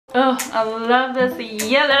Oh, I love this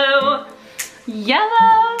yellow.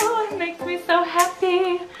 Yellow, it makes me so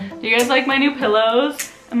happy. Do you guys like my new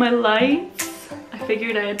pillows and my lights? I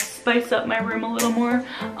figured I'd spice up my room a little more.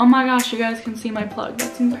 Oh my gosh, you guys can see my plug.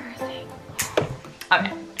 That's embarrassing.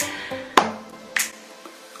 Okay.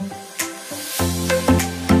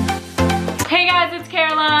 Hey guys, it's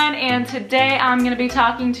Caroline, and today I'm gonna be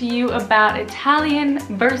talking to you about Italian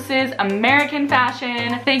versus American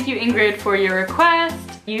fashion. Thank you, Ingrid, for your request.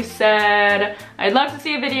 You said, I'd love to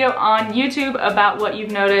see a video on YouTube about what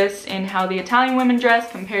you've noticed in how the Italian women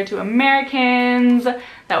dress compared to Americans.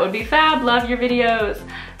 That would be fab, love your videos.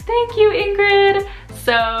 Thank you, Ingrid.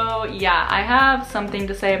 So yeah, I have something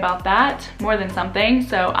to say about that, more than something.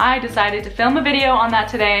 So I decided to film a video on that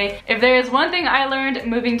today. If there is one thing I learned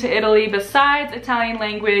moving to Italy besides Italian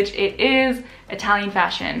language, it is Italian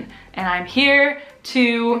fashion. And I'm here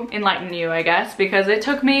to enlighten you, I guess, because it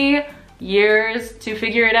took me years to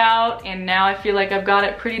figure it out, and now I feel like I've got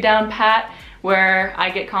it pretty down pat, where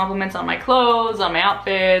I get compliments on my clothes, on my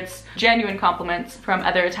outfits, genuine compliments from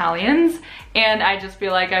other Italians, and I just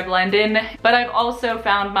feel like I blend in. But I've also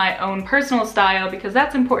found my own personal style, because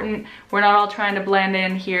that's important. We're not all trying to blend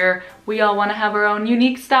in here. We all want to have our own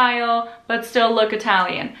unique style, but still look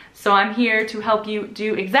Italian. So I'm here to help you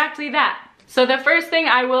do exactly that. So the first thing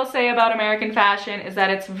I will say about American fashion is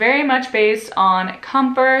that it's very much based on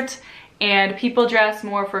comfort, and people dress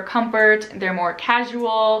more for comfort. They're more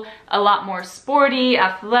casual, a lot more sporty,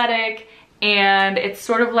 athletic, and it's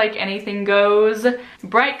sort of like anything goes.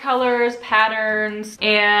 Bright colors, patterns,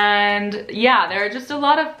 and yeah, there are just a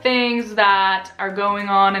lot of things that are going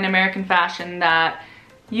on in American fashion that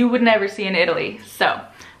you would never see in Italy. So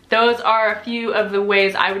those are a few of the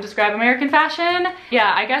ways I would describe American fashion.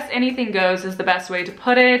 Yeah, I guess anything goes is the best way to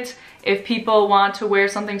put it. If people want to wear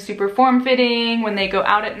something super form-fitting when they go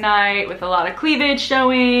out at night with a lot of cleavage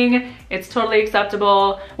showing, it's totally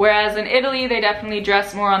acceptable. Whereas in Italy, they definitely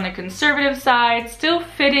dress more on the conservative side, still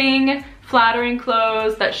fitting, flattering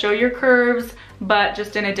clothes that show your curves, but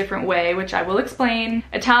just in a different way, which I will explain.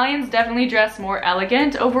 Italians definitely dress more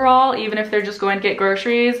elegant overall, even if they're just going to get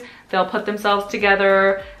groceries. They'll put themselves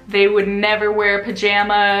together. They would never wear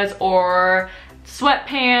pajamas or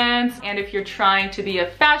sweatpants, and if you're trying to be a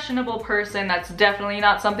fashionable person, that's definitely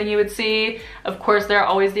not something you would see. Of course, there are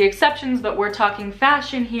always the exceptions, but we're talking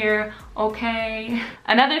fashion here, okay?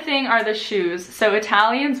 Another thing are the shoes. So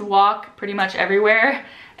Italians walk pretty much everywhere.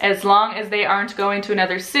 As long as they aren't going to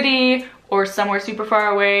another city or somewhere super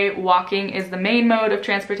far away, walking is the main mode of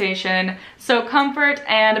transportation. So comfort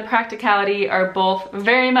and practicality are both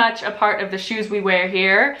very much a part of the shoes we wear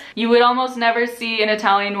here. You would almost never see an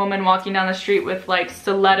Italian woman walking down the street with like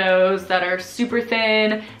stilettos that are super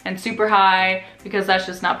thin and super high, because that's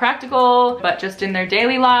just not practical. But just in their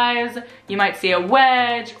daily lives, you might see a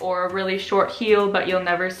wedge or a really short heel, but you'll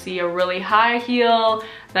never see a really high heel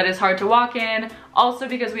that is hard to walk in. Also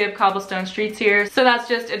because we have cobblestone streets here, so that's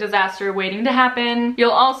just a disaster waiting to happen.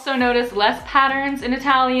 You'll also notice less patterns in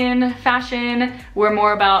Italian fashion. We're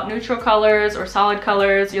more about neutral colors or solid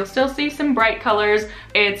colors. You'll still see some bright colors.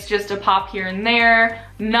 It's just a pop here and there.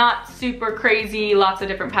 Not super crazy, lots of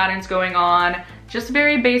different patterns going on. Just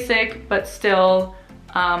very basic, but still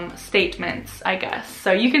statements, I guess.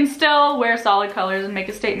 So you can still wear solid colors and make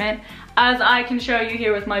a statement, as I can show you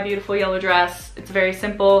here with my beautiful yellow dress. It's very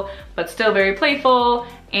simple, but still very playful,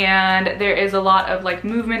 and there is a lot of like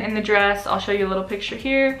movement in the dress. I'll show you a little picture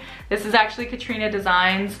here. This is actually Katrina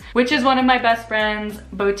Designs, which is one of my best friend's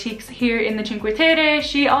boutiques here in the Cinque Terre.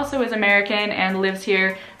 She also is American and lives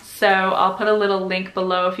here. So I'll put a little link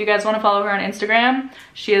below if you guys want to follow her on Instagram.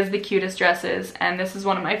 She has the cutest dresses, and this is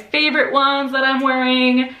one of my favorite ones that I'm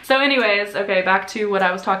wearing. So anyways, okay, back to what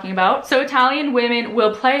I was talking about. So Italian women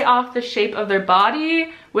will play off the shape of their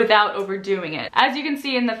body without overdoing it. As you can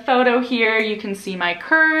see in the photo here, you can see my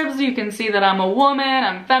curves, you can see that I'm a woman,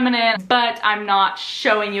 I'm feminine, but I'm not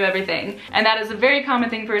showing you everything. And that is a very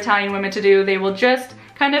common thing for Italian women to do. They will just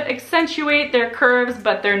kind of accentuate their curves,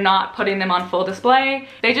 but they're not putting them on full display.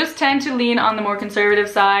 They just tend to lean on the more conservative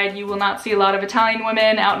side. You will not see a lot of Italian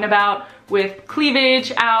women out and about with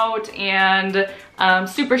cleavage out and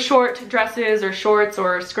super short dresses or shorts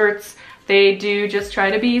or skirts. They do just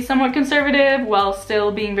try to be somewhat conservative while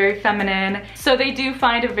still being very feminine. So they do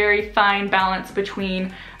find a very fine balance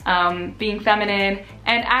between being feminine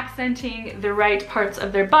and accenting the right parts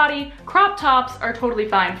of their body. Crop tops are totally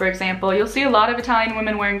fine, for example. You'll see a lot of Italian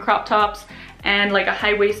women wearing crop tops and like a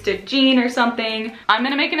high-waisted jean or something. I'm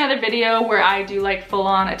gonna make another video where I do like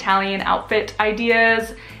full-on Italian outfit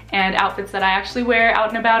ideas and outfits that I actually wear out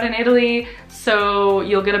and about in Italy, so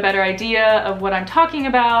you'll get a better idea of what I'm talking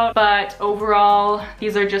about. But overall,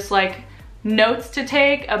 these are just like notes to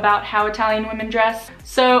take about how Italian women dress.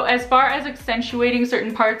 So as far as accentuating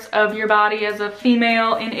certain parts of your body as a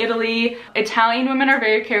female in Italy, Italian women are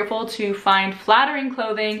very careful to find flattering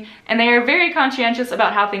clothing, and they are very conscientious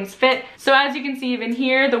about how things fit. So as you can see even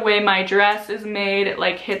here, the way my dress is made, it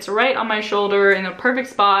like hits right on my shoulder in a perfect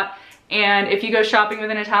spot. And if you go shopping with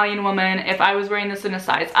an Italian woman, if I was wearing this in a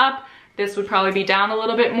size up, this would probably be down a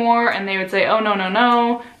little bit more, and they would say, oh no, no,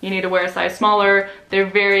 no, you need to wear a size smaller. They're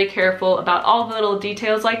very careful about all the little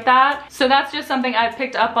details like that. So that's just something I've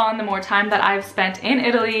picked up on the more time that I've spent in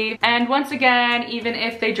Italy. And once again, even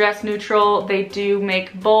if they dress neutral, they do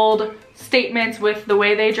make bold statements with the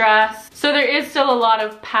way they dress. So there is still a lot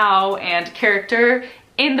of pow and character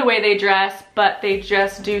in the way they dress, but they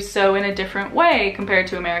just do so in a different way compared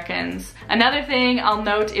to Americans. Another thing I'll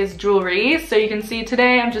note is jewelry. So you can see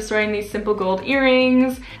today I'm just wearing these simple gold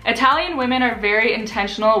earrings. Italian women are very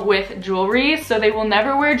intentional with jewelry, so they will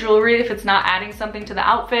never wear jewelry if it's not adding something to the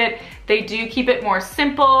outfit. They do keep it more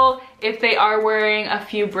simple. If they are wearing a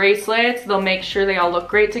few bracelets, they'll make sure they all look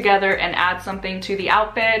great together and add something to the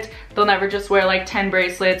outfit. They'll never just wear like 10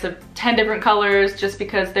 bracelets of 10 different colors just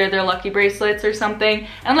because they're their lucky bracelets or something,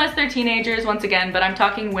 unless they're teenagers once again, but I'm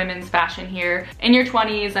talking women's fashion here, in your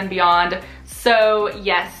 20s and beyond. So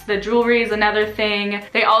yes, the jewelry is another thing.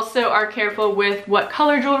 They also are careful with what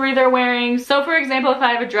color jewelry they're wearing. So for example, if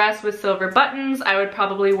I have a dress with silver buttons, I would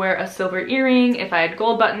probably wear a silver earring. If I had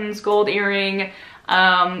gold buttons, gold earring.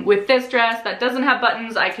 With this dress that doesn't have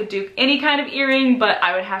buttons, I could do any kind of earring, but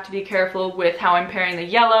I would have to be careful with how I'm pairing the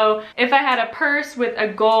yellow. If I had a purse with a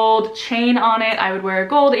gold chain on it, I would wear a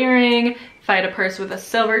gold earring. If I had a purse with a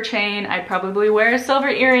silver chain, I'd probably wear a silver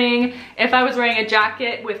earring. If I was wearing a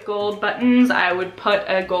jacket with gold buttons, I would put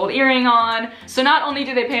a gold earring on. So not only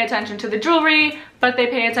do they pay attention to the jewelry, but they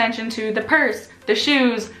pay attention to the purse, the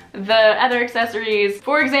shoes, the other accessories.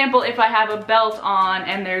 For example, if I have a belt on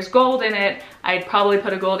and there's gold in it, I'd probably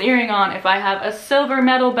put a gold earring on. If I have a silver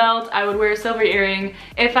metal belt, I would wear a silver earring.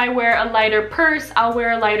 If I wear a lighter purse, I'll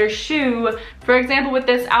wear a lighter shoe. For example, with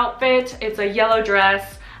this outfit, it's a yellow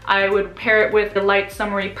dress. I would pair it with the light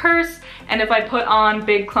summery purse, and if I put on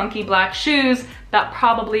big clunky black shoes, that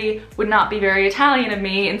probably would not be very Italian of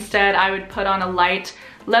me. Instead, I would put on a light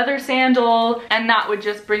leather sandal, and that would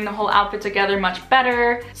just bring the whole outfit together much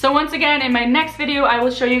better. So once again, in my next video, I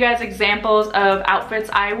will show you guys examples of outfits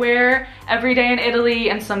I wear every day in Italy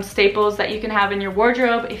and some staples that you can have in your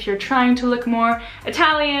wardrobe if you're trying to look more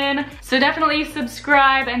Italian. So definitely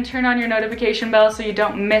subscribe and turn on your notification bell so you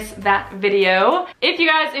don't miss that video. If you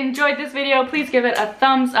guys enjoyed this video, please give it a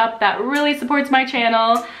thumbs up. That really supports my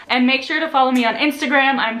channel. And make sure to follow me on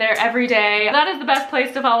Instagram. I'm there every day. That is the best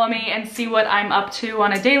place to follow me and see what I'm up to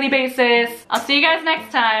on a daily basis. I'll see you guys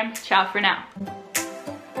next time. Ciao for now.